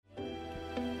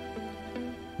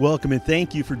Welcome and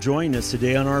thank you for joining us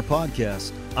today on our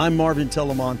podcast. I'm Marvin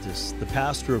Telemontis, the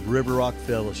pastor of River Rock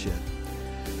Fellowship.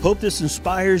 Hope this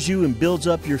inspires you and builds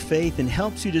up your faith and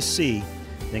helps you to see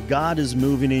that God is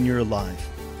moving in your life.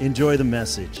 Enjoy the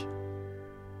message.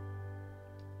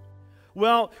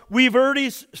 Well, we've already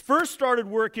first started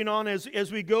working on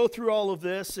as we go through all of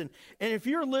this. And if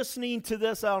you're listening to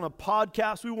this on a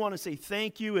podcast, we want to say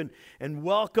thank you and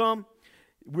welcome.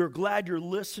 We're glad you're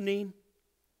listening.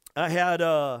 I had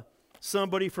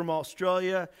somebody from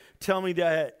Australia tell me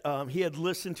that he had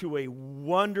listened to a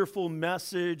wonderful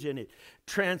message and it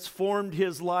transformed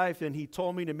his life, and he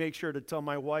told me to make sure to tell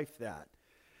my wife that.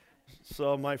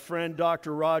 So my friend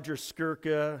Dr. Roger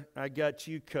Skirka, I got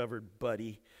you covered,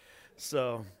 buddy.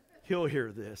 So he'll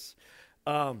hear this.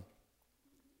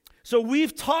 So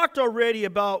we've talked already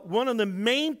about one of the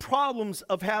main problems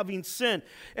of having sin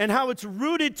and how it's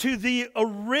rooted to the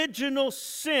original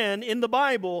sin in the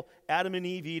Bible, Adam and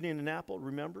Eve eating an apple,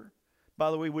 remember?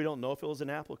 By the way, we don't know if it was an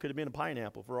apple. It could have been a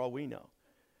pineapple for all we know.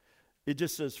 It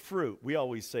just says fruit. We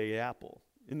always say apple.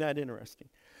 Isn't that interesting?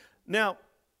 Now,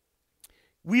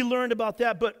 we learned about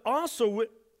that, but also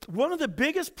one of the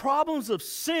biggest problems of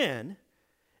sin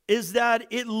is that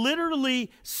it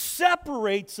literally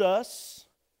separates us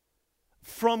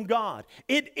from God.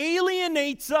 It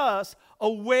alienates us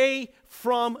away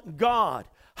from God.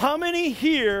 How many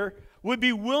here would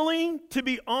be willing to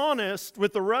be honest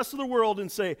with the rest of the world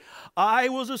and say, I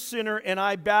was a sinner and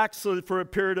I backslid for a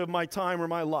period of my time or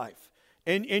my life?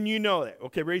 And you know that.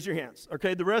 Okay, raise your hands.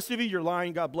 Okay, the rest of you, you're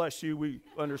lying. God bless you. We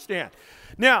understand.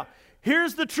 Now,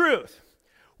 here's the truth.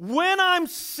 When I'm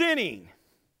sinning,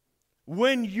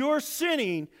 when you're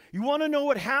sinning, you want to know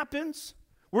what happens?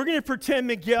 We're going to pretend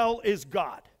Miguel is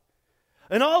God.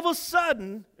 And all of a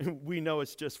sudden, we know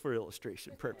it's just for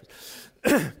illustration purpose.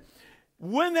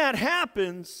 When that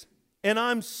happens and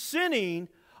I'm sinning,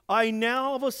 I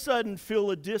now all of a sudden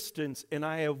feel a distance and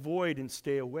I avoid and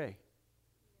stay away.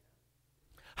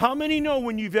 How many know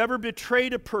when you've ever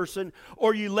betrayed a person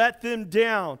or you let them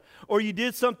down or you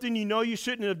did something you know you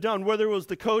shouldn't have done, whether it was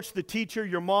the coach, the teacher,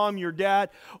 your mom, your dad,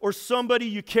 or somebody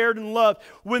you cared and loved,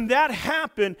 when that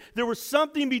happened, there was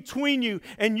something between you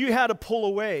and you had to pull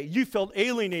away. You felt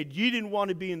alienated. You didn't want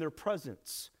to be in their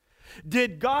presence.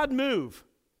 Did God move?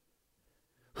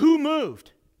 Who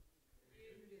moved?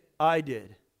 I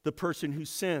did. The person who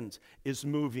sins is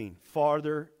moving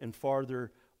farther and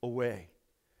farther away.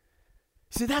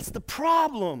 See, that's the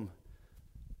problem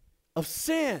of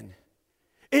sin.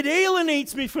 It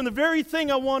alienates me from the very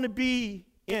thing I want to be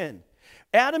in.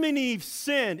 Adam and Eve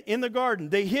sinned in the garden.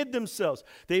 They hid themselves.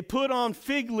 They put on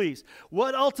fig leaves.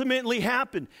 What ultimately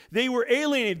happened? They were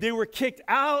alienated. They were kicked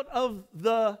out of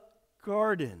the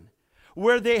garden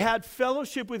where they had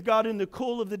fellowship with God in the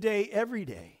cool of the day every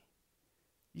day.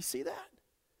 You see that?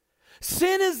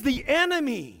 Sin is the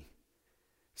enemy.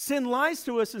 Sin lies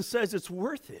to us and says it's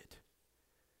worth it.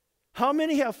 How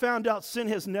many have found out sin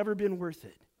has never been worth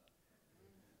it?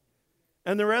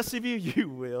 And the rest of you, you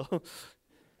will.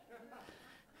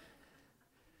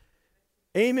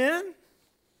 Amen?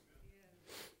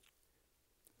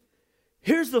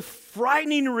 Here's the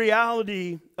frightening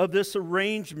reality of this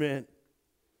arrangement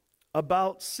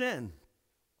about sin.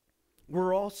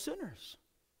 We're all sinners.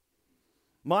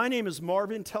 My name is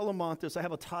Marvin Telemontis. I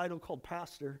have a title called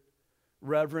Pastor,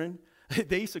 Reverend.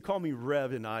 They used to call me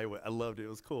Rev in Iowa. I loved it. It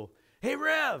was cool. Hey,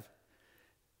 Rev.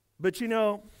 But you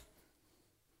know,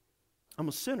 I'm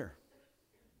a sinner.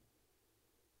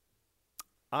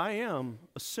 I am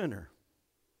a sinner.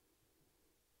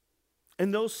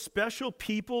 And those special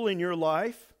people in your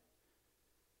life,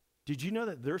 did you know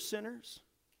that they're sinners?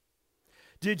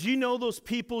 Did you know those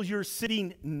people you're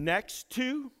sitting next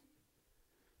to?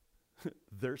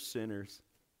 They're sinners.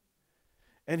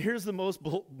 And here's the most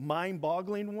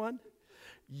mind-boggling one.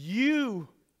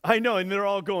 I know, and they're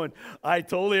all going, I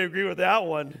totally agree with that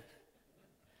one.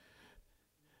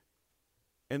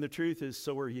 And the truth is,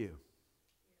 so are you.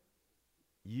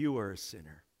 You are a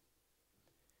sinner.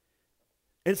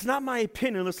 And it's not my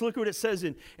opinion. Let's look at what it says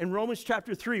in Romans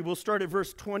chapter 3. We'll start at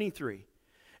verse 23.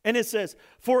 And it says,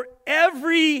 for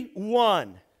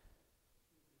everyone,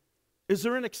 is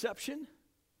there an exception?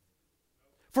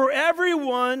 For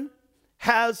everyone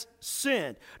has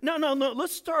sinned. No,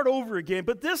 let's start over again.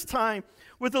 But this time,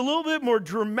 with a little bit more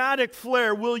dramatic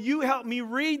flair, will you help me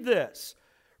read this?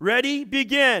 Ready?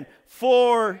 Begin.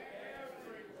 For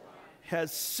everyone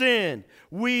has sinned.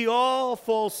 We all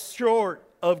fall short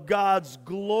of God's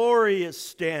glorious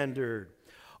standard.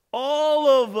 All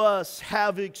of us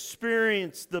have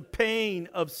experienced the pain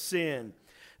of sin.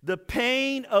 the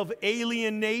pain of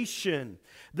alienation,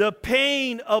 the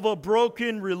pain of a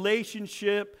broken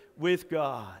relationship with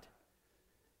God.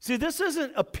 See, this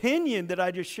isn't opinion that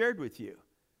I just shared with you.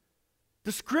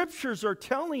 The scriptures are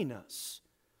telling us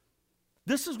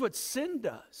this is what sin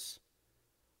does.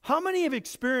 How many have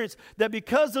experienced that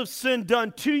because of sin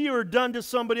done to you or done to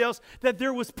somebody else, that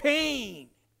there was pain?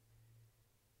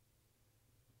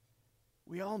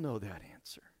 We all know that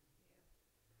answer.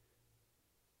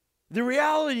 The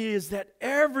reality is that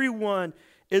everyone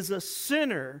is a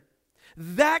sinner.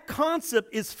 That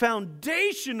concept is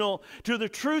foundational to the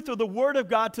truth of the Word of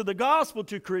God, to the gospel,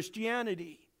 to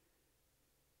Christianity.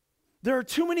 There are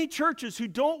too many churches who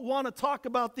don't want to talk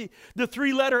about the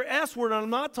three-letter S word, and I'm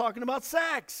not talking about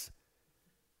sex.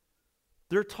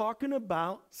 They're talking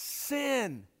about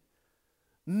sin.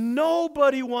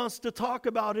 Nobody wants to talk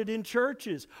about it in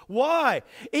churches. Why?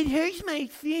 It hurts my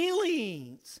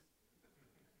feelings.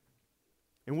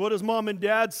 And what has mom and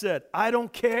dad said? I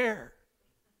don't care.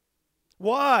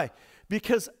 Why?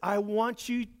 Because I want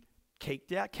you to take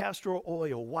that castor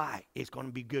oil. Why? It's going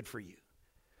to be good for you.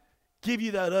 Give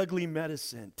you that ugly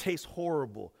medicine. Tastes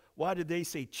horrible. Why did they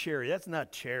say cherry? That's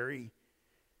not cherry.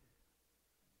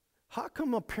 How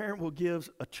come a parent will give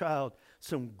a child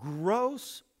some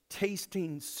gross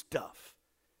tasting stuff?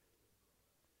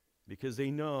 Because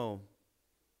they know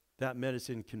that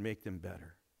medicine can make them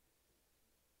better.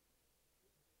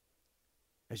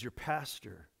 As your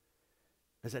pastor,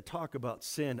 as I talk about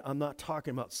sin, I'm not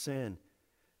talking about sin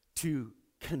to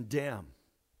condemn,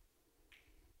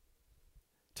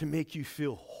 to make you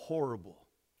feel horrible,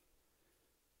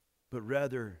 but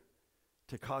rather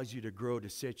to cause you to grow, to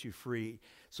set you free,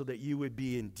 so that you would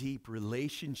be in deep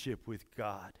relationship with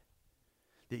God,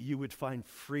 that you would find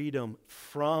freedom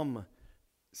from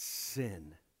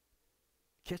sin.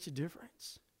 Catch a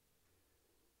difference?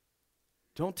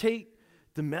 Don't take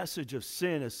the message of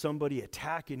sin as somebody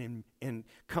attacking and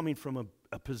coming from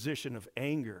a position of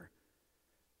anger.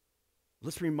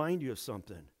 Let's remind you of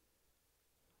something.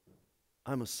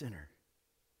 I'm a sinner,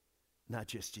 not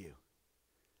just you.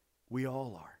 We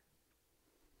all are.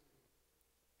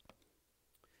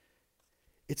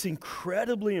 It's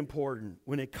incredibly important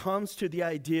when it comes to the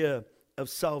idea of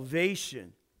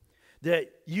salvation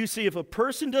that you see, if a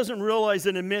person doesn't realize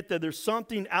and admit that there's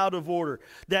something out of order,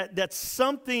 that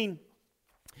something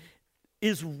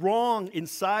is wrong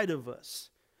inside of us,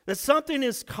 that something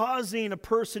is causing a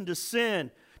person to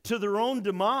sin to their own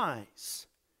demise,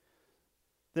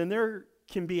 then there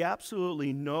can be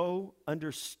absolutely no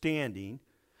understanding,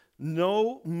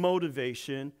 no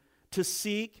motivation to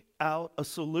seek out a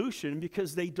solution,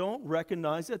 because they don't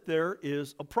recognize that there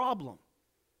is a problem.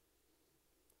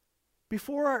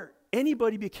 Before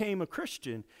anybody became a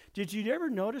Christian, did you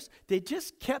ever notice they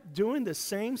just kept doing the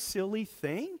same silly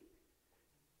thing?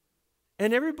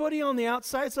 And everybody on the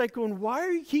outside is like going, why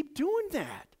do you keep doing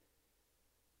that?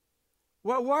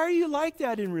 Why are you like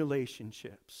that in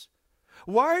relationships?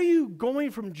 Why are you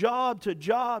going from job to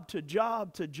job to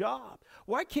job to job?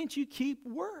 Why can't you keep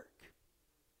work?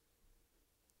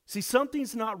 See,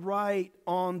 something's not right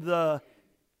on the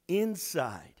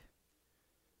inside.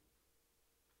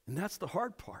 And that's the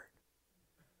hard part.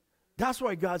 That's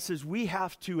why God says we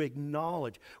have to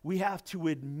acknowledge, we have to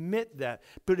admit that.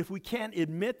 But if we can't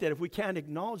admit that, if we can't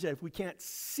acknowledge that, if we can't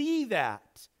see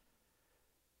that,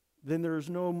 then there's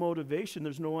no motivation,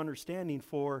 there's no understanding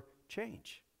for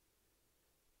change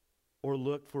or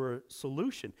look for a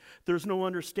solution. There's no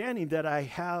understanding that I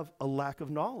have a lack of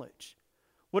knowledge.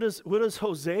 What does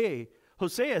Hosea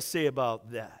say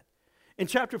about that? In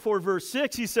chapter 4, verse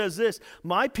 6, he says this: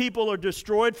 my people are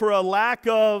destroyed for a lack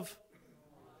of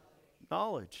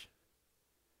knowledge.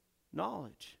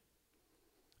 Knowledge.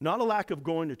 Not a lack of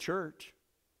going to church.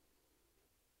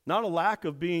 Not a lack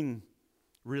of being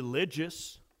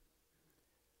religious.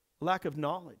 A lack of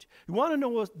knowledge. You want to know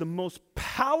what the most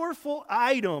powerful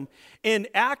item in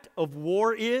act of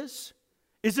war is?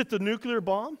 Is it the nuclear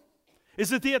bomb?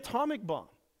 Is it the atomic bomb?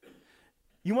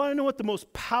 You want to know what the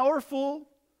most powerful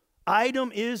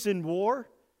item is in war?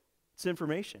 It's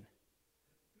information.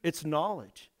 It's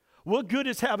knowledge. What good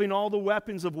is having all the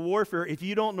weapons of warfare if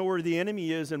you don't know where the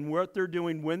enemy is and what they're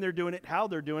doing, when they're doing it, how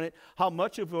they're doing it, how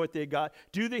much of what they got?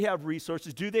 Do they have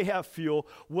resources? Do they have fuel?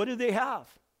 What do they have?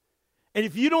 And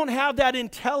if you don't have that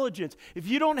intelligence, if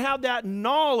you don't have that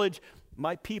knowledge,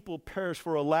 my people perish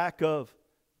for a lack of.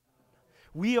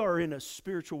 We are in a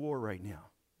spiritual war right now.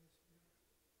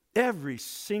 Every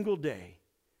single day.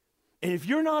 And if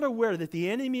you're not aware that the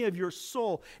enemy of your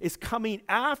soul is coming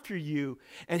after you,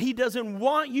 and he doesn't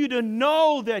want you to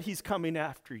know that he's coming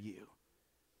after you.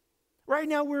 Right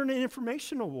now we're in an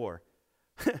informational war.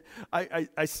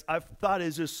 I've thought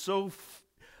is just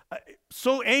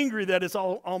so angry that it's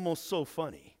almost so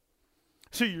funny.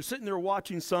 So you're sitting there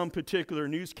watching some particular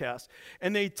newscast,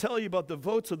 and they tell you about the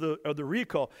votes of the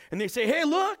recall, and they say, hey,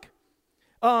 look,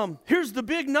 here's the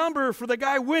big number for the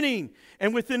guy winning.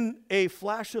 And within a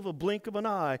flash of a blink of an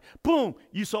eye, boom,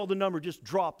 you saw the number just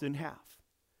dropped in half.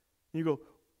 And you go,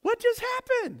 what just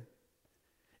happened?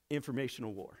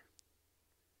 Informational war.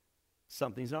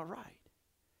 Something's not right.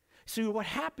 See, what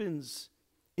happens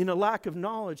in a lack of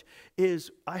knowledge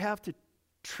is I have to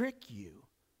trick you.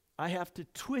 I have to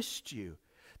twist you.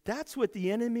 That's what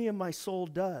the enemy of my soul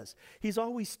does. He's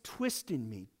always twisting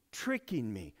me,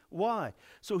 tricking me. Why?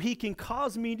 So he can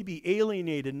cause me to be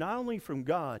alienated not only from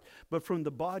God, but from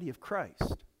the body of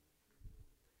Christ.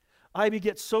 I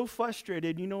get so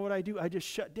frustrated, you know what I do? I just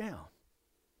shut down.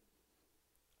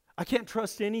 I can't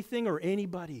trust anything or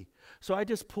anybody, so I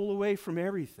just pull away from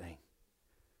everything.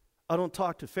 I don't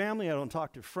talk to family, I don't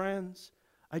talk to friends.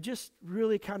 I just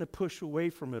really kind of push away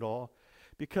from it all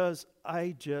because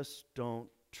I just don't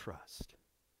trust.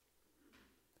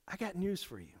 I got news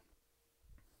for you.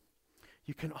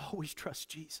 You can always trust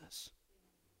Jesus.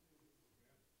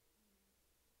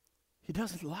 He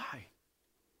doesn't lie.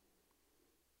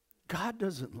 God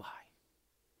doesn't lie.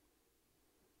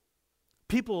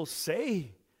 People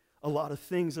say a lot of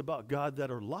things about God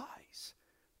that are lies,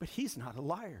 but he's not a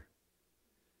liar.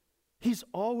 He's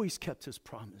always kept his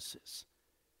promises,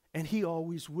 and he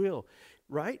always will.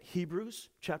 Right? Hebrews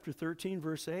chapter 13,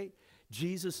 verse 8.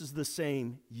 Jesus is the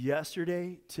same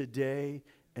yesterday, today,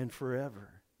 and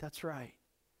forever. That's right.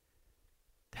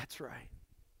 That's right.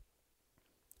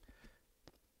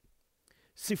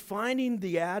 See, finding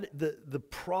the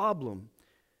problem,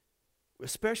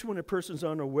 especially when a person's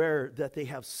unaware that they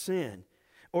have sin,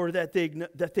 or that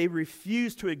they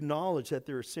refuse to acknowledge that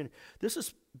they're a sinner. This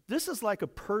is like a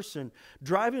person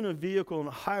driving a vehicle on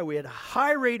a highway at a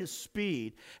high rate of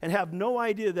speed and have no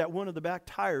idea that one of the back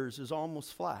tires is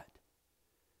almost flat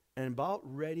and about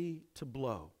ready to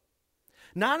blow.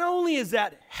 Not only is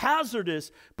that hazardous,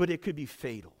 but it could be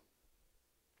fatal.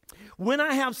 When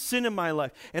I have sin in my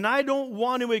life and I don't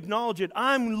want to acknowledge it,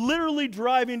 I'm literally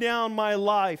driving down my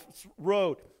life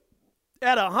road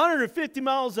at 150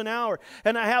 miles an hour,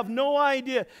 and I have no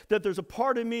idea that there's a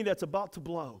part of me that's about to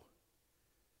blow.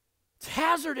 It's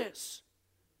hazardous.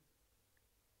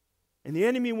 And the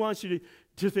enemy wants you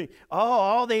to think, oh,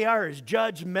 all they are is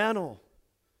judgmental.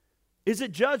 Is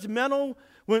it judgmental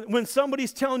when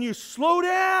somebody's telling you, slow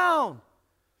down?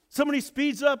 Somebody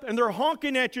speeds up and they're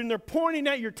honking at you and they're pointing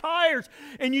at your tires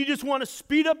and you just want to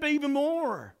speed up even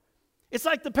more. It's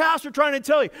like the pastor trying to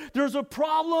tell you, there's a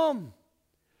problem.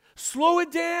 Slow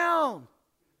it down.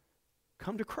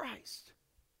 Come to Christ.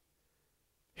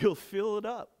 He'll fill it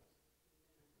up.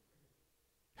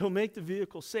 He'll make the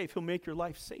vehicle safe. He'll make your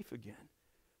life safe again.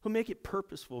 He'll make it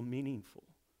purposeful, meaningful.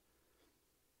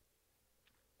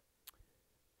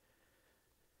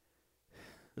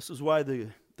 This is why the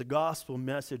gospel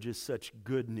message is such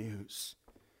good news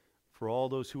for all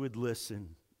those who would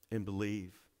listen and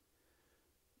believe.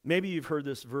 Maybe you've heard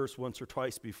this verse once or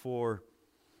twice before.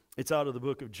 It's out of the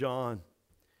book of John.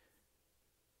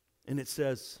 And it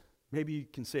says, maybe you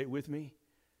can say it with me.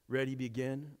 Ready,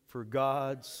 begin. For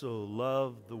God so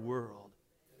loved the world.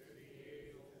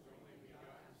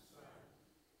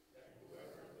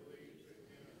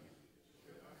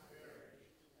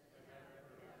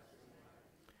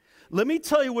 Let me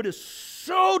tell you what is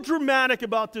so dramatic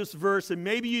about this verse, and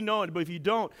maybe you know it, but if you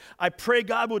don't, I pray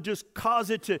God will just cause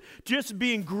it to just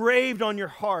be engraved on your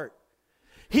heart.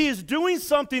 He is doing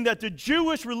something that the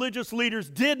Jewish religious leaders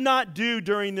did not do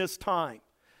during this time.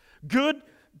 Good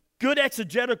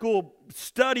exegetical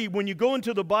study, when you go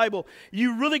into the Bible,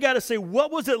 you really got to say,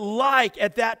 what was it like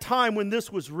at that time when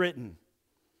this was written?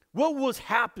 What was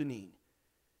happening?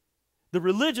 The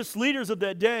religious leaders of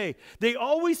that day, they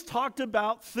always talked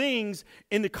about things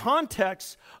in the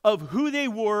context of who they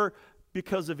were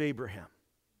because of Abraham.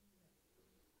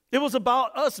 It was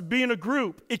about us being a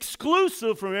group,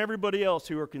 exclusive from everybody else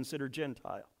who are considered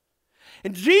Gentile.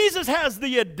 And Jesus has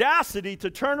the audacity to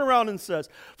turn around and says,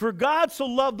 for God so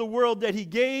loved the world that he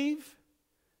gave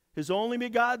his only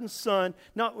begotten Son.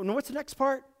 Now, what's the next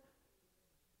part?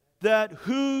 That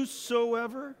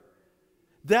whosoever...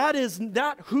 That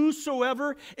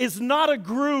whosoever is not a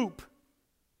group.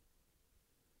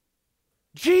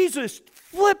 Jesus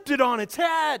flipped it on its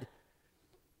head.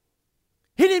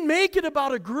 He didn't make it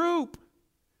about a group.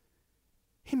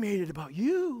 He made it about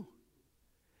you.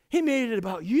 He made it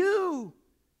about you.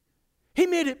 He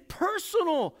made it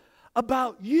personal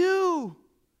about you.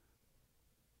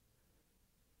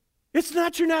 It's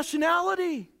not your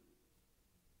nationality.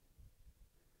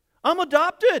 I'm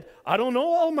adopted. I don't know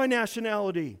all my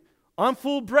nationality. I'm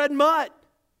full-bred mutt.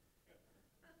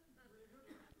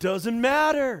 Doesn't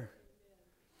matter.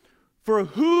 For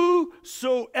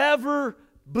whosoever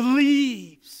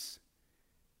believes.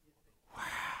 Wow.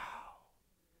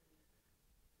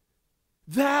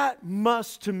 That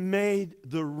must have made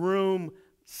the room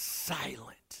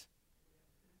silent.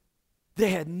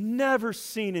 They had never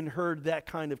seen and heard that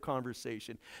kind of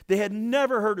conversation. They had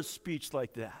never heard a speech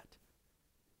like that.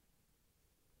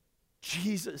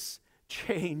 Jesus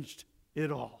changed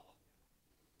it all.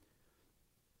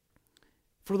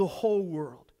 For the whole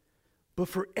world, but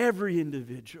for every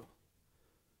individual.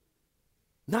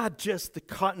 Not just the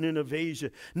continent of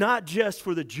Asia, not just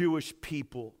for the Jewish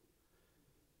people.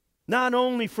 Not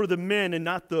only for the men and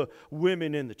not the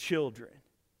women and the children.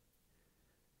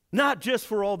 Not just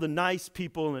for all the nice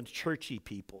people and churchy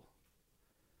people.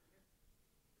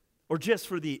 Or just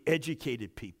for the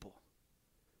educated people.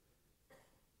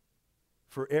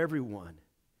 For everyone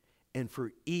and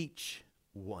for each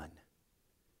one.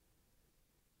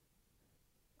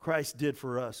 Christ did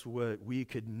for us what we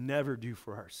could never do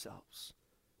for ourselves.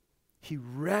 He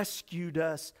rescued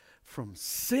us from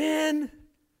sin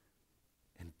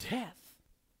and death.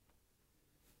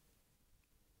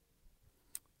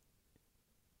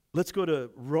 Let's go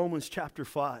to Romans chapter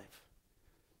 5.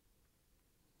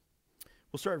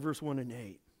 We'll start at verse 1 and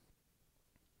 8.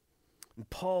 And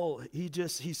Paul,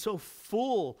 he's so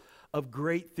full of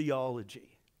great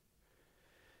theology.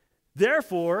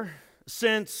 Therefore,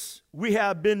 since we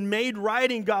have been made right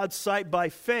in God's sight by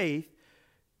faith,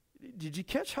 did you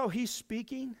catch how he's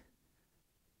speaking?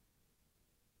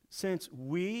 Did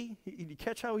you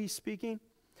catch how he's speaking?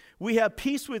 We have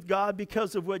peace with God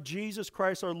because of what Jesus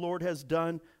Christ our Lord has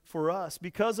done for us.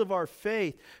 Because of our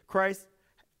faith,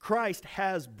 Christ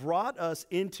has brought us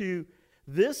into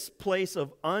this place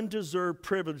of undeserved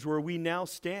privilege where we now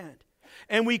stand.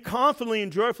 And we confidently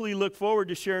and joyfully look forward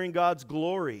to sharing God's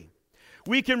glory.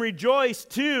 We can rejoice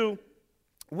too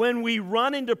when we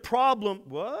run into problems.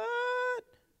 What?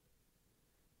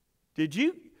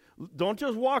 Don't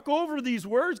just walk over these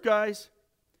words, guys.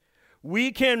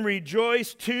 We can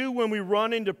rejoice too when we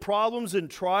run into problems and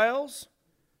trials.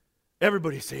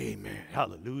 Everybody say amen.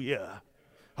 Hallelujah.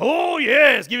 Oh,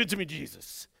 yes. Give it to me,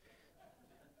 Jesus.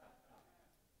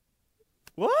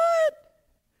 What?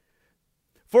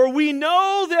 For we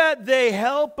know that they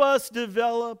help us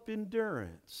develop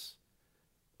endurance.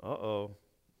 Uh-oh.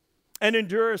 And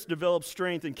endurance develops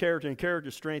strength and character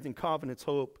strength and confidence,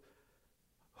 hope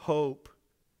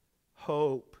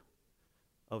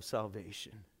of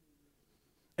salvation.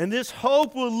 And this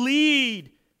hope will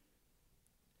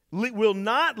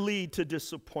not lead to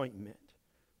disappointment.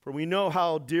 For we know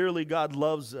how dearly God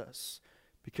loves us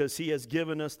because he has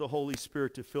given us the Holy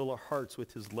Spirit to fill our hearts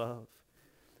with his love.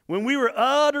 When we were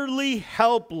utterly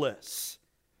helpless,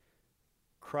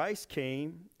 Christ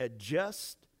came at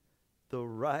just the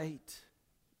right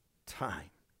time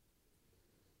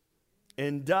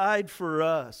and died for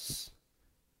us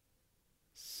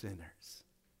sinners.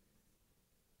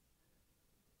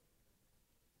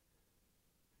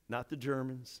 Not the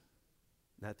Germans,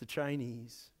 not the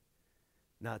Chinese,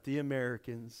 not the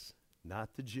Americans,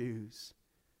 not the Jews,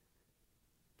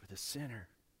 but the sinner.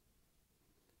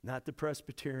 Not the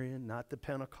Presbyterian, not the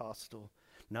Pentecostal,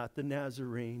 not the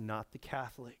Nazarene, not the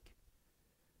Catholic.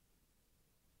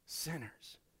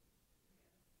 Sinners.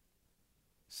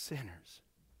 Sinners.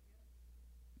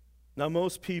 Now,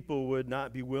 most people would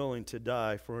not be willing to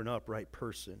die for an upright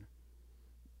person,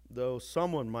 though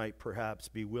someone might perhaps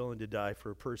be willing to die for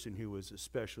a person who was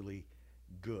especially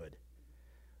good.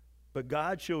 But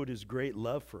God showed his great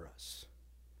love for us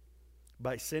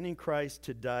by sending Christ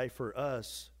to die for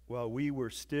us while we were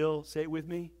still, say it with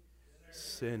me,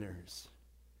 sinners.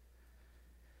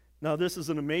 Now, this is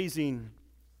an amazing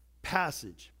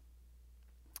passage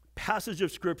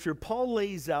of Scripture. Paul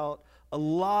lays out a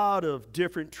lot of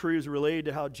different truths related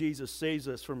to how Jesus saves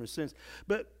us from our sins.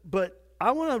 But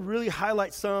I want to really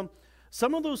highlight some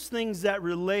of those things that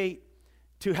relate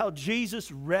to how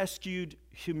Jesus rescued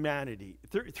humanity.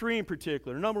 Three in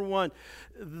particular. Number one,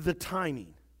 the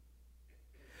timing.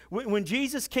 When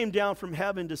Jesus came down from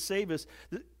heaven to save us,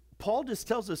 Paul just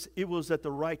tells us it was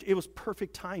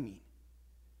perfect timing.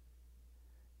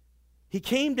 He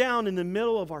came down in the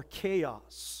middle of our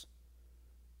chaos.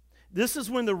 This is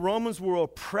when the Romans were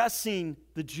oppressing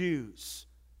the Jews.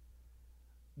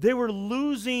 They were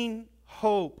losing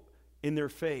hope in their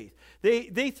faith.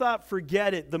 They thought,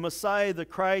 forget it, the Messiah, the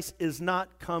Christ, is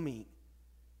not coming.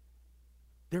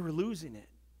 They were losing it.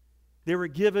 They were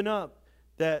giving up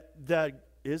that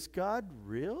is God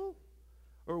real?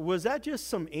 Or was that just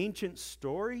some ancient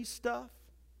story stuff?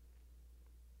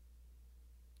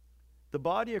 The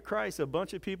body of Christ, a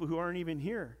bunch of people who aren't even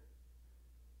here,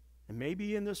 and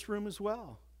maybe in this room as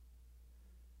well,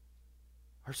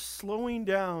 are slowing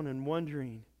down and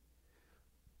wondering,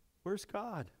 where's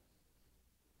God?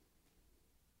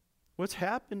 What's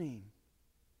happening?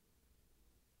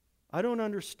 I don't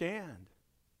understand.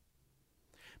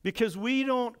 Because we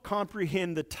don't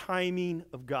comprehend the timing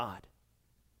of God.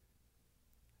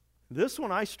 This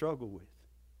one I struggle with.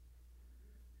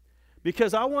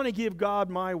 Because I want to give God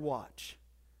my watch.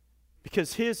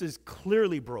 Because his is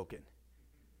clearly broken.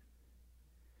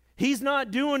 He's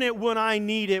not doing it when I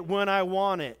need it, when I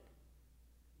want it.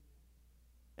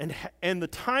 And the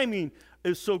timing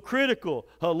is so critical.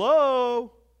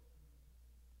 Hello?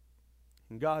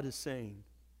 And God is saying,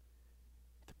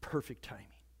 the perfect timing.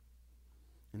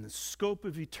 In the scope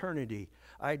of eternity,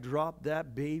 I dropped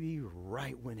that baby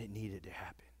right when it needed to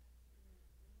happen.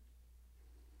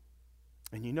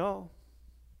 And you know,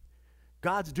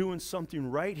 God's doing something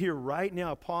right here, right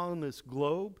now upon this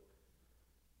globe.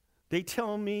 They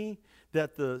tell me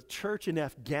that the church in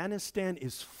Afghanistan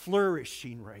is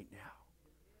flourishing right now.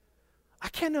 I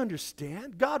can't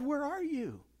understand. God, where are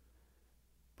you?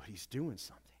 But he's doing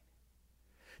something.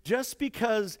 Just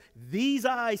because these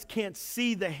eyes can't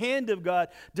see the hand of God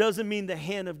doesn't mean the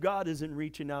hand of God isn't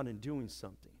reaching out and doing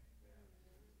something.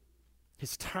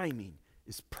 His timing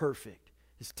is perfect.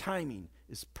 His timing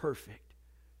is perfect.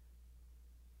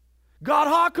 God,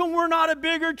 how come we're not a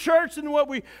bigger church than what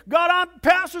we... God, our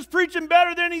pastor's preaching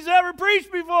better than he's ever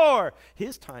preached before.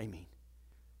 His timing.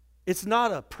 It's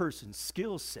not a person's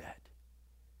skill set.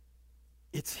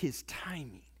 It's his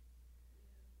timing.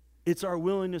 It's our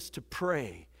willingness to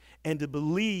pray and to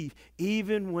believe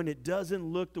even when it doesn't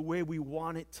look the way we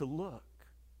want it to look.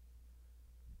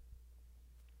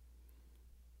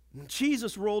 When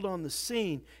Jesus rolled on the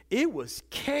scene, it was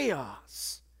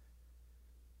chaos.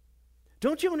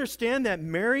 Don't you understand that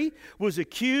Mary was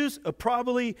accused of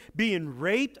probably being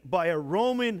raped by a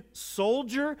Roman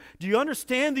soldier? Do you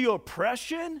understand the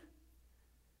oppression?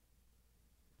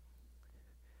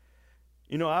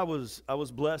 You know, I was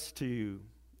blessed to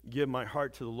give my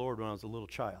heart to the Lord when I was a little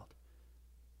child.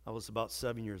 I was about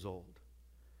 7 years old.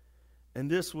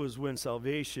 And this was when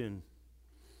salvation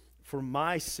for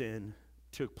my sin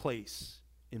took place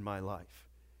in my life.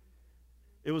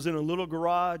 It was in a little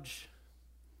garage.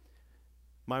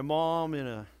 My mom and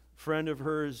a friend of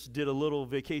hers did a little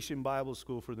vacation Bible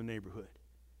school for the neighborhood.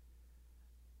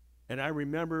 And I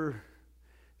remember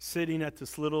sitting at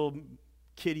this little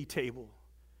kiddie table.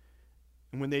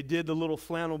 And when they did the little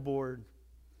flannel board,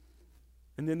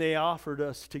 and then they offered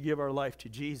us to give our life to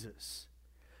Jesus,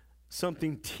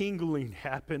 something tingling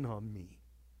happened on me.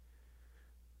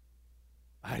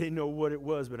 I didn't know what it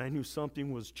was, but I knew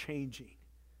something was changing.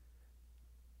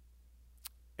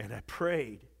 And I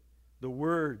prayed the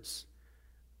words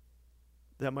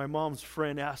that my mom's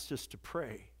friend asked us to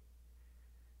pray.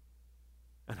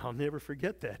 And I'll never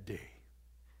forget that day.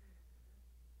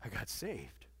 I got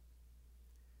saved.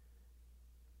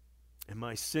 And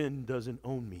my sin doesn't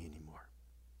own me anymore.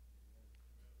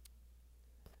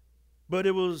 But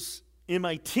it was in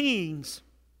my teens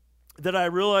that I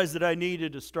realized that I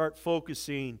needed to start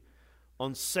focusing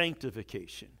on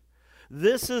sanctification.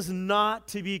 This is not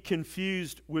to be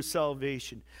confused with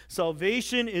salvation.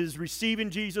 Salvation is receiving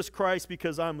Jesus Christ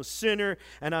because I'm a sinner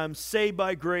and I'm saved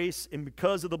by grace and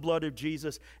because of the blood of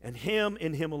Jesus and Him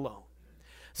alone.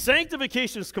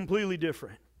 Sanctification is completely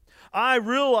different. I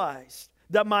realized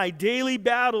that my daily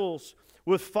battles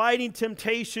with fighting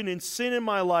temptation and sin in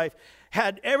my life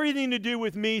had everything to do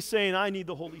with me saying, I need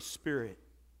the Holy Spirit.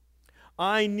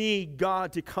 I need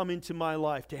God to come into my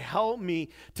life to help me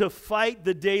to fight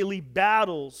the daily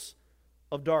battles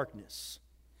of darkness.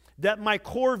 That my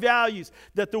core values,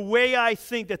 that the way I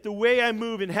think, that the way I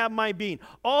move and have my being,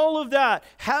 all of that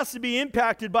has to be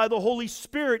impacted by the Holy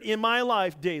Spirit in my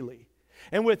life daily.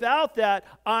 And without that,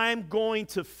 I'm going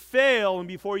to fail, and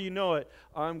before you know it,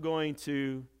 I'm going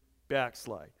to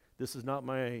backslide. This is not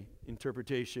my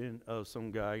interpretation of some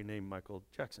guy named Michael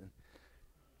Jackson.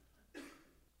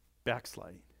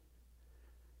 Backsliding.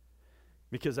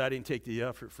 Because I didn't take the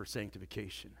effort for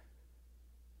sanctification.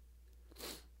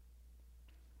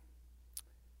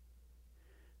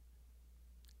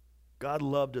 God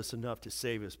loved us enough to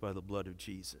save us by the blood of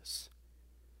Jesus.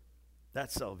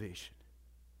 That's salvation.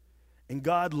 And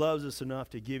God loves us enough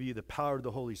to give you the power of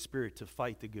the Holy Spirit to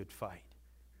fight the good fight.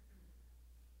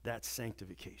 That's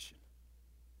sanctification.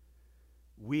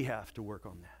 We have to work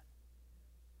on that.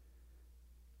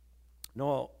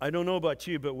 No, I don't know about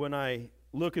you, but when I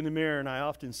look in the mirror and I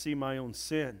often see my own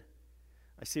sin,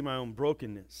 I see my own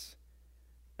brokenness,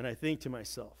 and I think to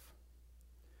myself,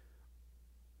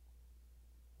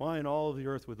 why in all of the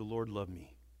earth would the Lord love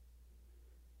me?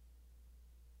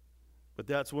 But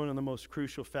that's one of the most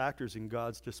crucial factors in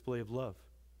God's display of love.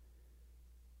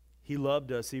 He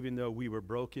loved us even though we were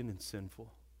broken and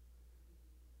sinful.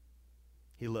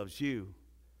 He loves you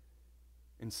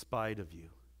in spite of you.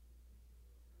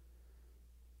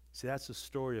 See, that's the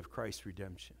story of Christ's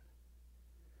redemption.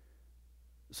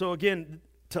 So again,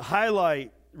 to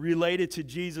highlight, related to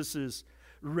Jesus'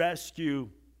 rescue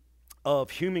of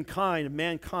humankind, of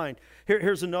mankind,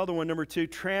 here's another one, number 2,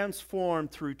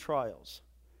 transformed through trials.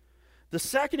 The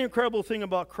second incredible thing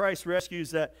about Christ's rescue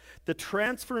is that the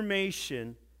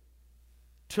transformation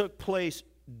took place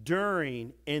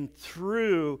during and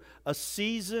through a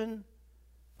season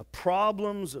of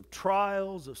problems, of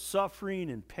trials, of suffering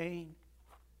and pain.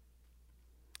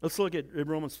 Let's look at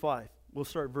Romans 5. We'll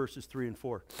start verses 3 and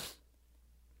 4.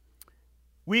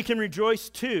 We can rejoice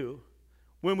too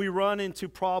when we run into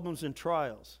problems and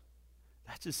trials.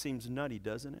 That just seems nutty,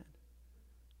 doesn't it?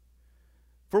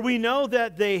 For we know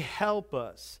that they help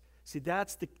us. See,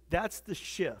 that's the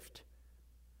shift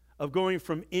of going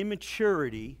from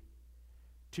immaturity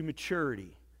to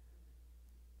maturity.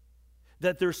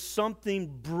 That there's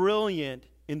something brilliant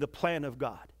in the plan of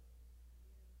God.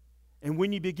 And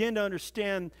when you begin to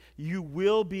understand, you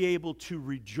will be able to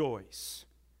rejoice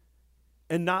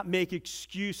and not make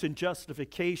excuse and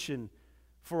justification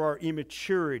for our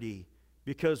immaturity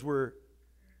because we're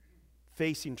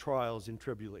facing trials and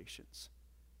tribulations.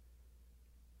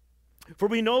 For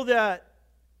we know that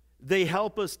they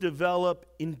help us develop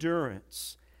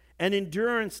endurance. And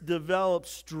endurance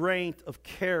develops strength of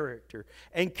character.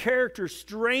 And character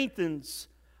strengthens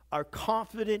our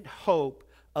confident hope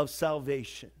of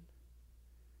salvation.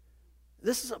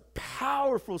 This is a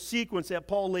powerful sequence that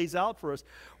Paul lays out for us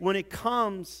when it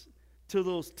comes to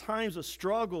those times of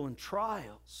struggle and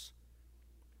trials.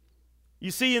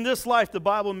 You see, in this life, the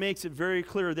Bible makes it very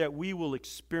clear that we will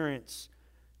experience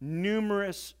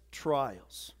numerous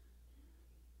trials.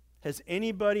 Has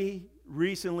anybody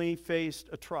recently faced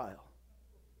a trial?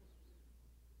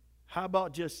 How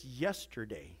about just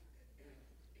yesterday?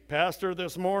 Pastor,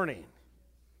 this morning.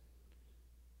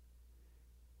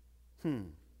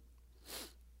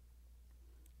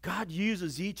 God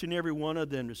uses each and every one of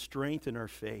them to strengthen our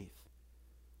faith.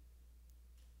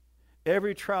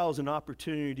 Every trial is an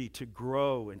opportunity to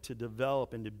grow and to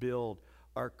develop and to build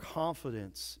our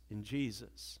confidence in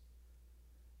Jesus.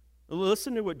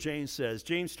 Listen to what James says.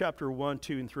 James chapter 1,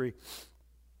 2, and 3.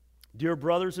 Dear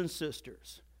brothers and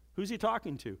sisters. Who's he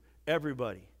talking to?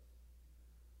 Everybody.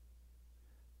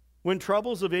 When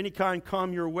troubles of any kind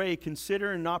come your way,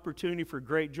 consider an opportunity for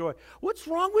great joy. What's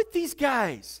wrong with these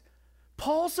guys?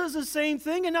 Paul says the same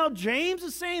thing, and now James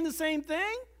is saying the same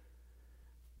thing?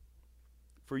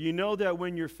 For you know that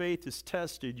when your faith is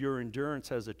tested, your endurance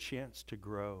has a chance to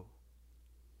grow.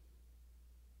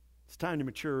 It's time to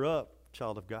mature up,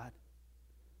 child of God.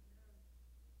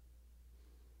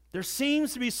 There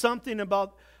seems to be something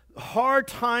about hard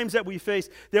times that we face,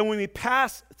 that when we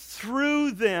pass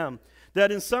through them,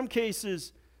 that in some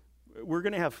cases we're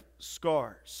going to have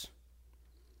scars.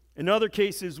 In other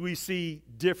cases we see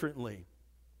differently.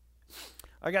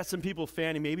 I got some people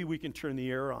fanning. Maybe we can turn the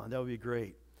air on. That would be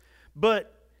great.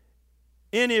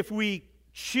 And if we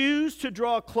choose to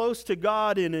draw close to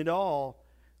God in it all,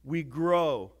 we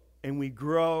grow and we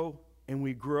grow and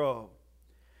we grow.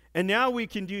 And now we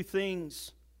can do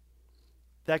things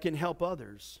that can help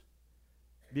others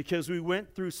because we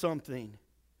went through something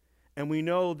and we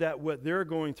know that what they're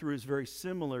going through is very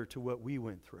similar to what we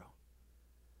went through.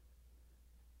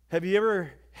 Have you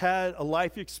ever had a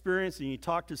life experience and you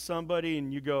talk to somebody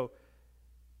and you go,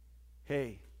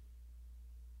 hey,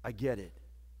 I get it?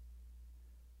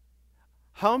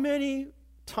 How many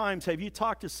times have you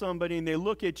talked to somebody and they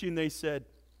look at you and they said,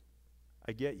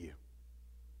 I get you?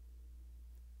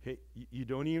 Hey, you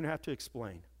don't even have to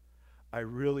explain. I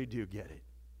really do get it.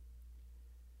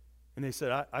 And they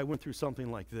said, I went through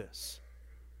something like this.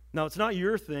 Now, it's not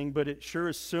your thing, but it sure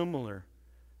is similar.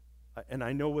 And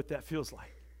I know what that feels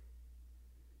like.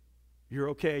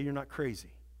 You're okay, you're not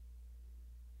crazy.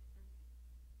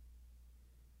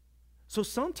 So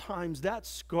sometimes that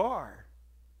scar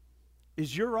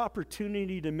is your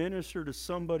opportunity to minister to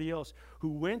somebody else who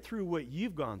went through what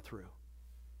you've gone through.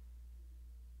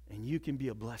 And you can be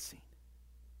a blessing.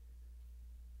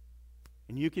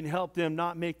 And you can help them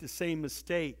not make the same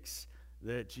mistakes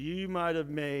that you might have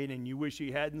made and you wish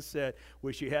you hadn't said,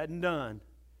 wish you hadn't done,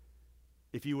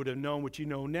 if you would have known what you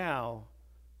know now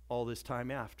all this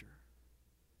time after.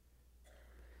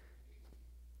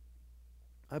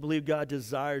 I believe God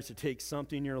desires to take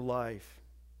something in your life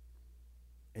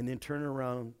and then turn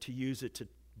around to use it to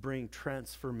bring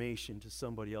transformation to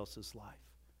somebody else's life.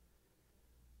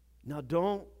 Now,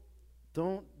 don't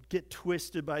get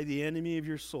twisted by the enemy of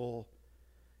your soul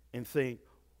and think,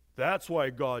 that's why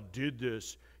God did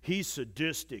this. He's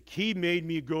sadistic. He made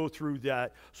me go through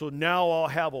that, so now I'll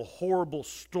have a horrible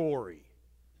story.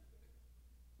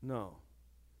 No.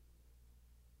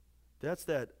 That's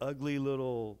that ugly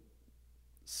little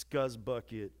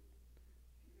scuzzbucket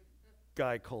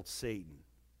guy called Satan.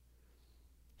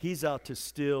 He's out to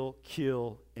steal,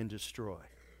 kill, and destroy.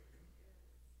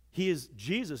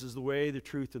 Jesus is the way, the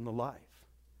truth, and the life.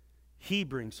 He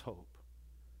brings hope.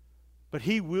 But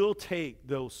he will take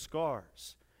those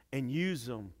scars and use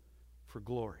them for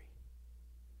glory.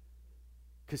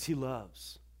 Because he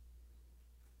loves.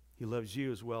 He loves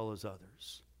you as well as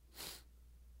others.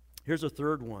 Here's a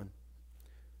third one.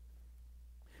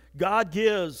 God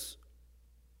gives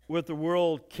what the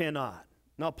world cannot.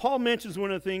 Now, Paul mentions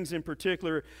one of the things in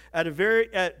particular at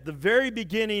the very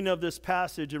beginning of this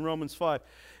passage in Romans 5.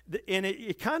 And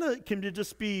it kind of can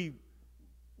just be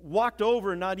walked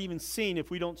over and not even seen if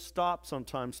we don't stop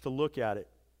sometimes to look at it.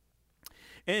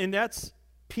 And that's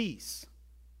peace.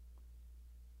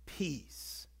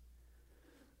 Peace.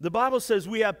 The Bible says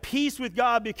we have peace with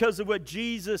God because of what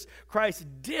Jesus Christ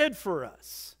did for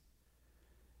us.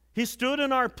 He stood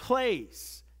in our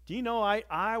place. Do you know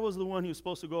I was the one who was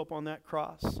supposed to go up on that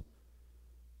cross?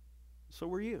 So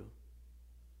were you.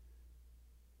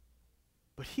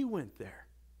 But he went there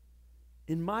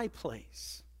in my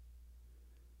place.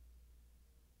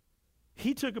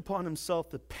 He took upon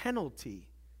himself the penalty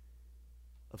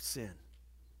of sin.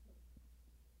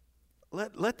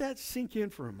 Let that sink in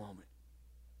for a moment.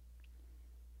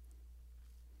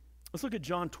 Let's look at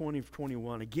John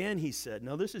 20:21. Again, he said,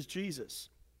 now this is Jesus.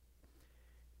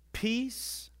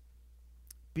 Peace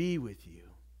be with you.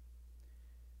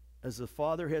 As the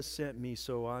Father has sent me,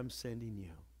 so I'm sending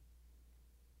you.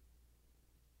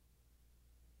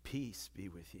 Peace be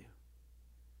with you.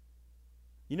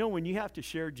 You know, when you have to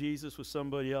share Jesus with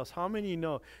somebody else, how many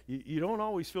know you don't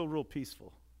always feel real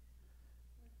peaceful?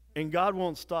 And God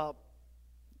won't stop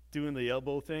doing the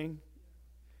elbow thing.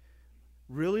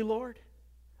 Really, Lord?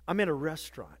 I'm at a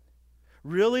restaurant.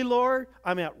 Really, Lord?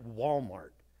 I'm at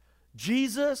Walmart.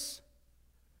 Jesus,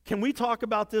 can we talk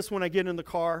about this when I get in the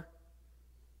car?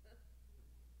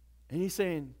 And he's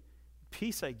saying,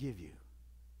 peace I give you.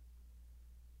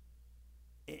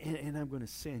 And I'm going to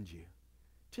send you.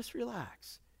 Just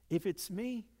relax. If it's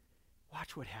me,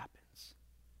 watch what happens.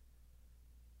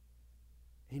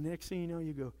 And next thing you know,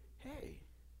 you go, hey,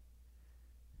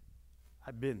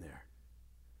 I've been there.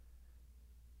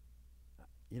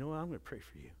 You know what? I'm going to pray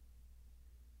for you.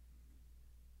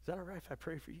 Is that all right if I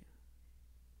pray for you?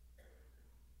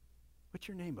 What's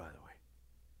your name, by the way?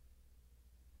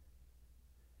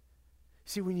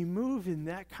 See, when you move in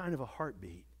that kind of a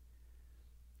heartbeat,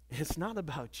 it's not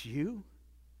about you,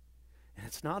 and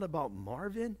it's not about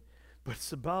Marvin, but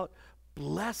it's about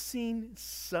blessing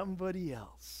somebody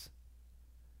else.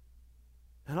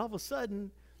 And all of a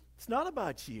sudden, it's not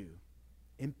about you,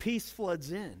 and peace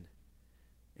floods in,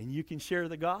 and you can share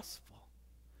the gospel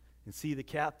and see the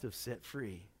captive set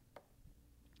free.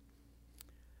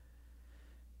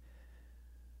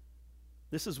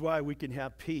 This is why we can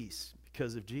have peace,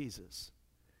 because of Jesus.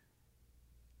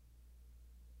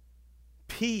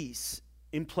 Peace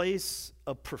in place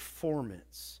of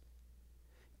performance.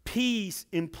 Peace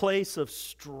in place of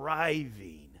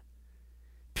striving.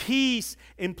 Peace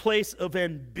in place of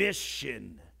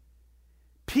ambition.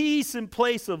 Peace in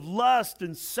place of lust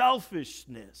and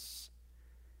selfishness.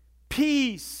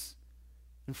 Peace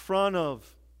in front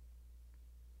of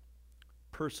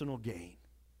personal gain.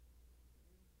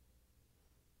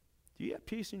 Do you have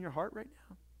peace in your heart right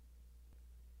now?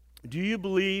 Do you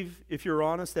believe, if you're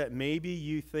honest, that maybe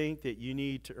you think that you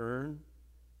need to earn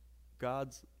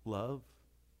God's love?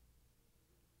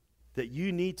 That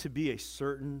you need to be a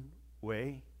certain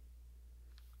way?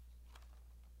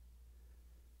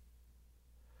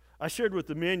 I shared with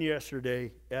the men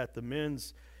yesterday at the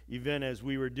men's event as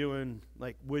we were doing,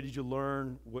 like, what did you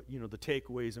learn, what, the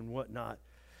takeaways and whatnot.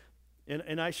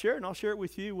 And I shared, and I'll share it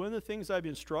with you, one of the things I've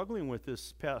been struggling with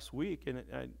this past week, and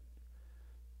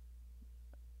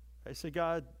I said,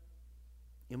 God,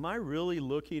 am I really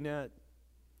looking at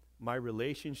my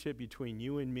relationship between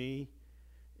you and me?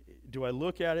 Do I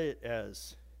look at it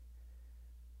as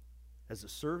a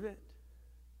servant?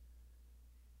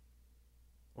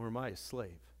 Or am I a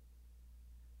slave?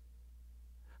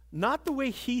 Not the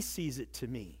way he sees it to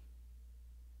me,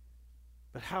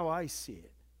 but how I see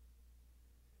it.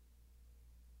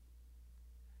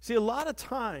 See, a lot of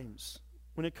times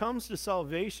when it comes to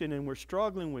salvation and we're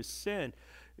struggling with sin,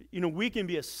 we can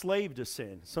be a slave to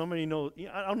sin. Somebody knows,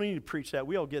 I don't need to preach that.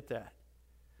 We all get that.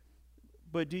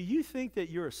 But do you think that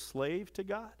you're a slave to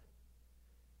God?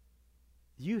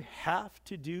 You have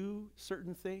to do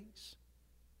certain things.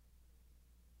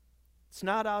 It's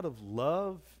not out of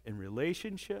love and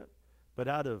relationship, but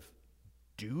out of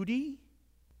duty.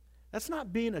 That's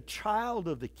not being a child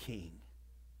of the King.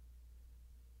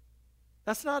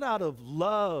 That's not out of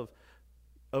love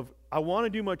of, I want to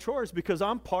do my chores because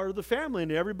I'm part of the family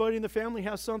and everybody in the family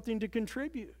has something to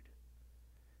contribute.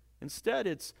 Instead,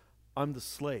 it's, I'm the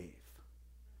slave.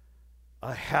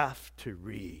 I have to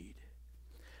read.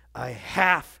 I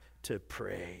have to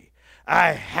pray.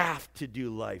 I have to do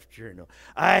life journal.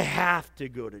 I have to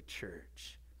go to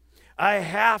church. I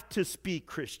have to speak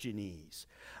Christianese.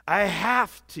 I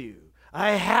have to.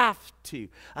 I have to.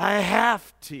 I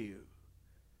have to.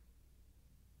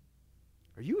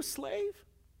 Are you a slave?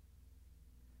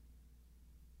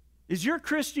 Is your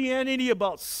Christianity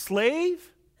about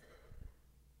slave?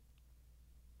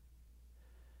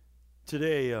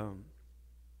 Today,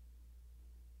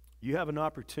 you have an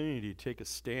opportunity to take a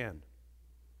stand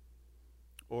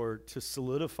or to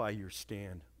solidify your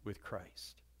stand with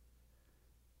Christ,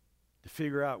 to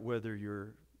figure out whether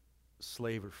you're a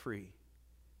slave or free,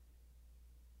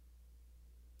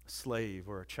 a slave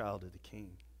or a child of the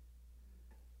King.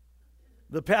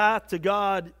 The path to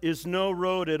God is no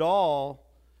road at all.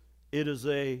 It is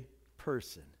a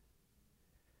person.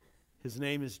 His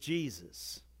name is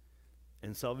Jesus.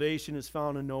 And salvation is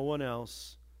found in no one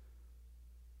else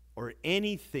or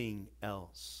anything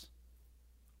else,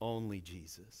 only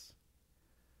Jesus.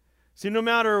 See, no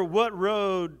matter what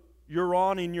road you're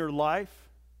on in your life,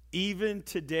 even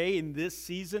today in this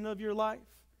season of your life,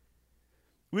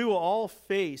 we will all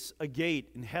face a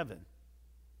gate in heaven.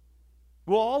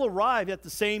 We'll all arrive at the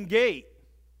same gate.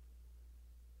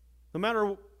 No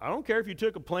matter, I don't care if you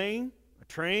took a plane, a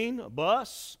train, a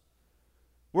bus,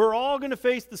 we're all going to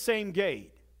face the same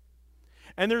gate.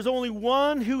 And there's only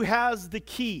one who has the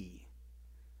key,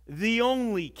 the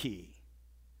only key.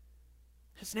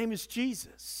 His name is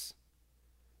Jesus.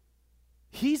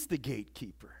 He's the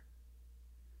gatekeeper.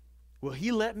 Will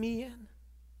he let me in?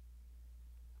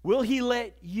 Will he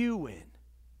let you in?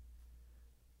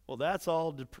 Well, that's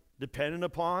all dependent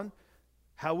upon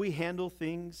how we handle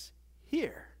things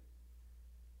here.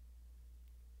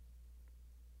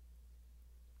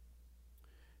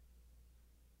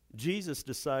 Jesus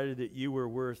decided that you were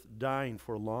worth dying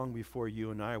for long before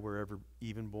you and I were ever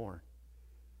even born.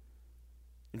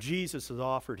 And Jesus has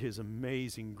offered his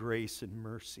amazing grace and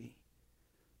mercy,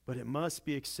 but it must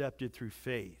be accepted through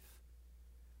faith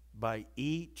by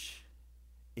each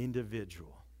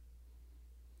individual.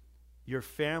 Your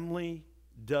family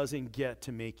doesn't get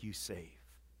to make you safe.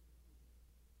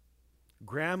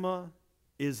 Grandma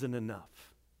isn't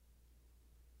enough.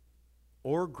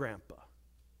 Or grandpa.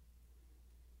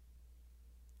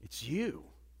 It's you.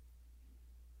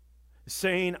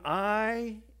 Saying,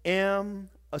 I am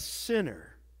a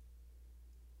sinner.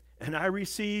 And I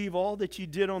receive all that you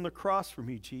did on the cross for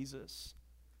me, Jesus.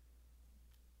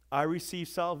 I receive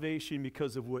salvation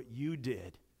because of what you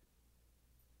did.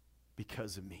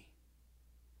 Because of me.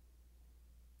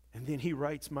 And then he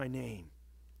writes my name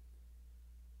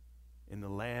in the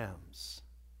Lamb's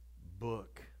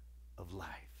book of life.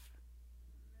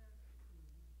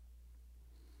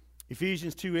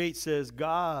 Ephesians 2:8 says,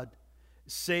 God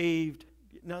saved.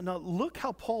 Now look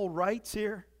how Paul writes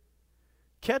here.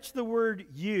 Catch the word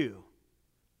you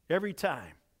every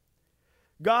time.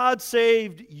 God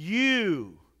saved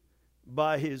you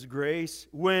by his grace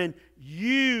when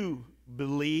you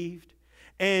believed,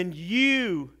 and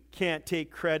you can't take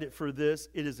credit for this.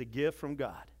 It is a gift from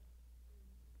God.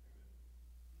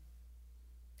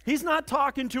 He's not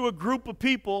talking to a group of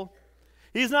people.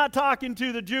 He's not talking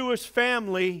to the Jewish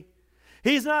family.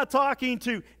 He's not talking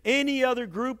to any other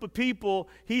group of people.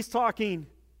 He's talking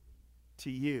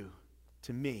to you,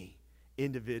 to me,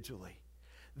 individually.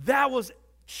 That was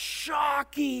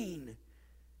shocking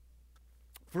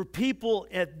for people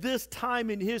at this time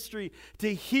in history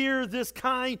to hear this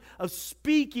kind of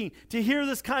speaking, to hear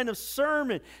this kind of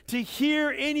sermon, to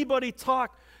hear anybody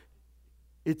talk.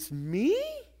 It's me?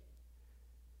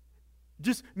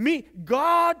 Just me,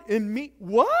 God and me.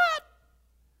 What?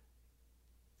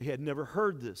 They had never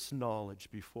heard this knowledge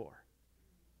before.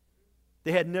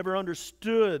 They had never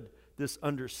understood this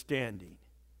understanding.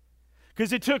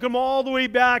 Because it took them all the way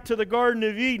back to the Garden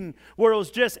of Eden, where it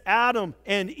was just Adam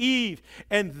and Eve,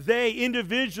 and they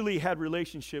individually had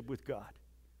relationship with God.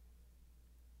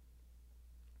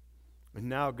 And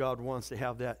now God wants to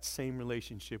have that same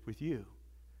relationship with you.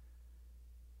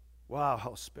 Wow,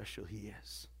 how special He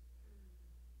is.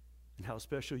 And how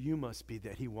special you must be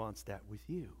that He wants that with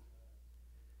you.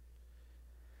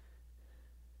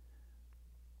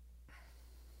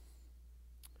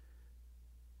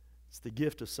 It's the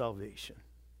gift of salvation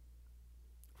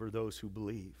for those who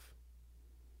believe.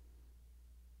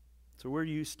 So where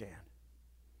do you stand?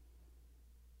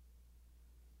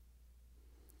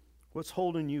 What's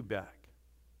holding you back?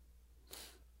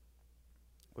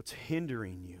 What's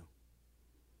hindering you?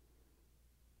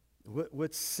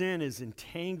 What sin is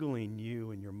entangling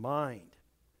you in your mind?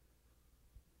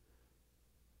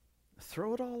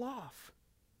 Throw it all off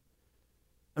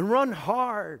and run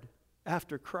hard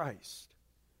after Christ,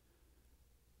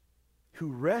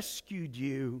 who rescued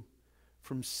you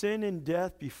from sin and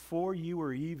death before you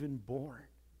were even born.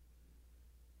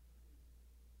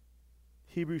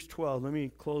 Hebrews 12, let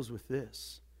me close with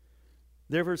this.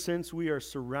 Therefore, since we are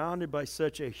surrounded by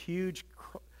such a huge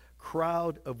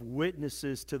crowd of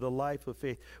witnesses to the life of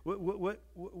faith.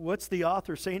 What's the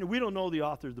author saying? We don't know the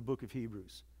author of the book of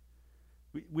Hebrews.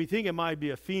 We think it might be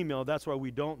a female. That's why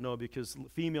we don't know, because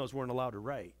females weren't allowed to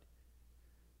write.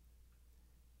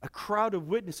 A crowd of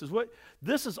witnesses.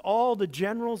 This is all the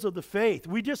generals of the faith.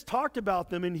 We just talked about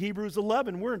them in Hebrews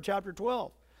 11. We're in chapter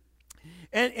 12.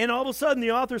 And all of a sudden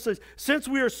the author says, since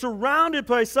we are surrounded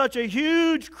by such a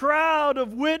huge crowd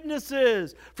of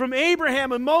witnesses, from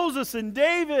Abraham and Moses and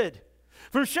David,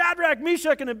 from Shadrach,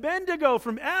 Meshach, and Abednego,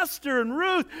 from Esther and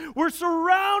Ruth, we're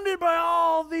surrounded by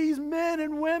all these men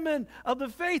and women of the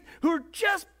faith who are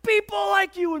just people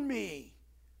like you and me.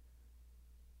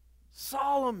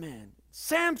 Solomon,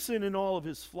 Samson and all of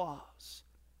his flaws.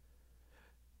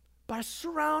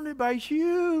 Surrounded by a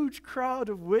huge crowd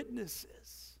of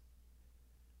witnesses.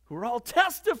 We're all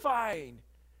testifying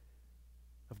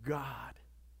of God.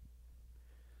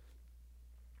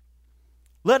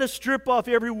 Let us strip off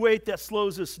every weight that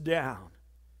slows us down.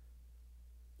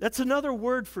 That's another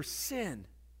word for sin.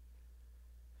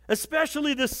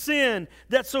 Especially the sin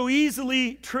that so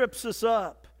easily trips us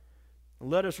up.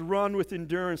 Let us run with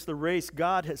endurance the race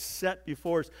God has set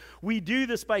before us. We do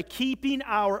this by keeping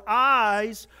our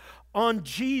eyes on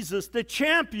Jesus, the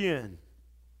champion,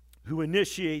 who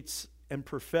initiates and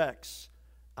perfects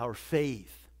our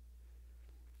faith.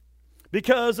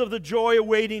 Because of the joy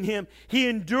awaiting Him, He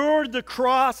endured the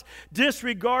cross,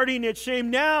 disregarding its shame.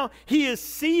 Now He is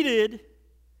seated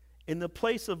in the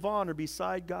place of honor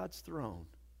beside God's throne.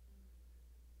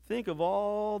 Think of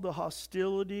all the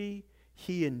hostility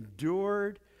He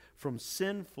endured from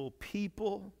sinful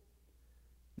people.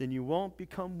 Then you won't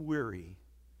become weary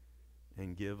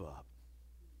and give up.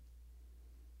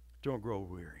 Don't grow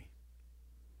weary.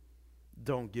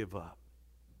 Don't give up.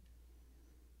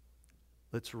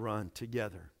 Let's run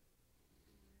together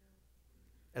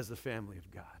as the family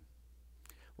of God.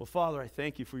 Well, Father, I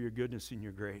thank You for Your goodness and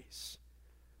Your grace.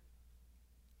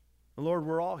 And Lord,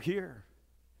 we're all here.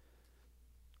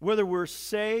 Whether we're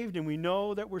saved and we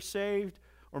know that we're saved,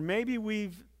 or maybe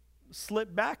we've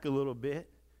slipped back a little bit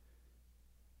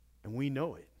and we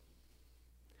know it.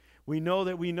 We know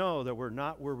that we're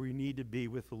not where we need to be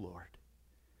with the Lord.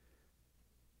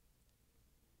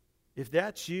 If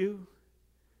that's you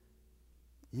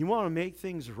want to make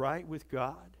things right with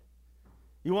God.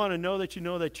 You want to know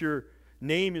that your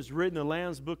name is written in the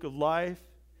Lamb's Book of Life,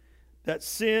 that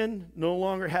sin no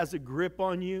longer has a grip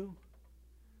on you,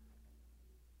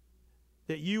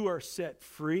 that you are set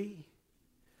free.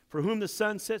 For whom the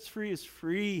Son sets free is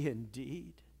free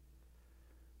indeed.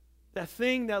 That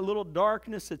thing, that little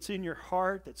darkness that's in your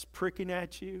heart that's pricking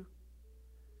at you,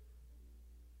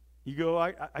 you go,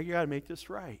 I got to make this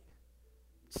right.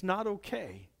 It's not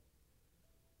okay.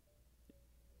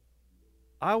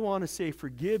 I want to say,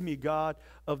 forgive me, God,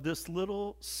 of this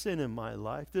little sin in my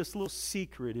life, this little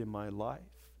secret in my life,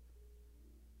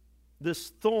 this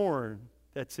thorn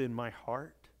that's in my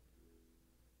heart.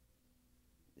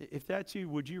 If that's you,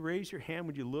 would you raise your hand?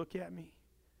 Would you look at me?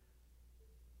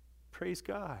 Praise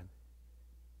God.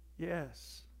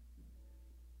 Yes.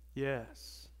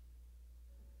 Yes.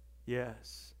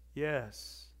 Yes.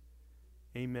 Yes.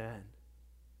 Amen.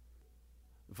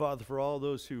 Father, for all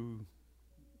those who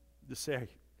just say,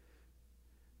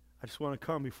 I just want to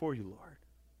come before You, Lord.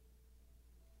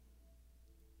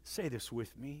 Say this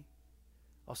with me.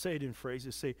 I'll say it in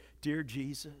phrases. Say, Dear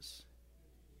Jesus,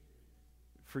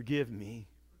 forgive me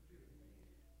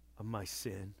of my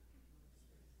sin.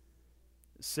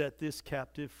 Set this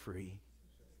captive free.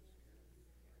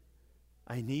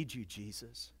 I need You,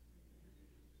 Jesus.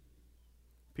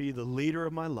 Be the leader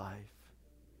of my life,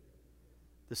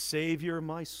 the Savior of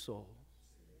my soul.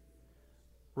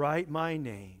 write my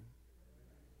name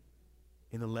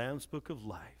in the Lamb's Book of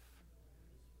Life.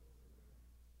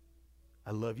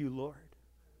 I love you, Lord.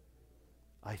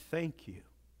 I thank you.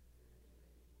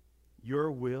 Your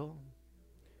will,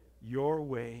 your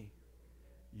way,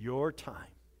 your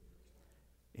time.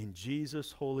 In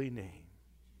Jesus' holy name.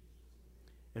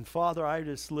 And Father, I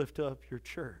just lift up your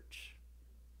church.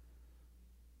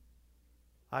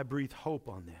 I breathe hope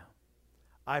on them.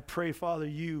 I pray, Father,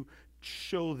 you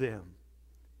show them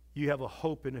you have a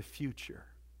hope and a future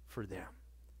for them.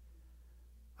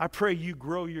 I pray you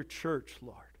grow your church,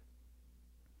 Lord.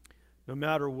 No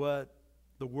matter what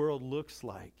the world looks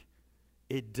like,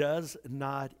 it does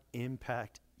not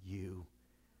impact you.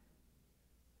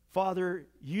 Father,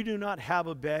 you do not have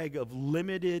a bag of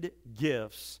limited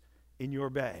gifts in your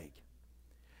bag.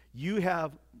 You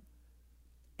have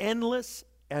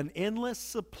an endless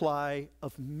supply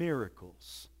of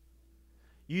miracles.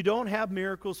 You don't have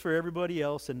miracles for everybody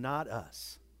else and not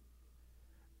us.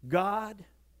 God,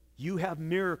 you have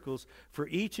miracles for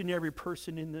each and every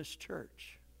person in this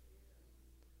church.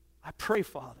 I pray,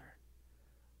 Father,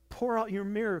 pour out your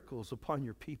miracles upon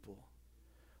your people.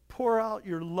 Pour out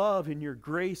your love and your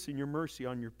grace and your mercy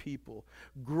on your people.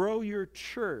 Grow your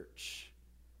church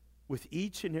with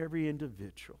each and every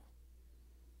individual.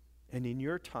 And in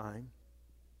your time,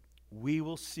 we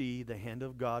will see the hand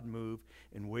of God move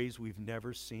in ways we've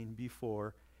never seen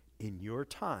before in your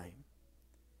time,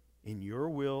 in your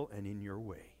will, and in your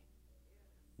way.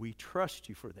 We trust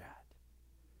you for that.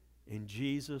 In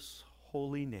Jesus'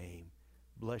 holy name,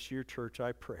 bless your church,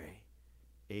 I pray.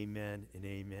 Amen and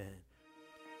amen.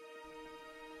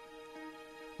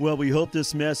 Well, we hope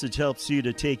this message helps you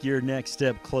to take your next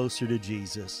step closer to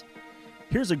Jesus.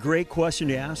 Here's a great question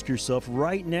to ask yourself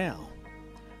right now.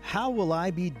 How will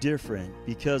I be different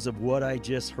because of what I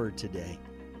just heard today?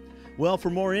 Well, for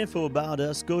more info about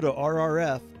us, go to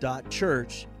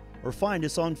rrf.church or find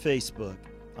us on Facebook.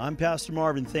 I'm Pastor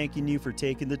Marvin, thanking you for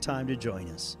taking the time to join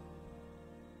us.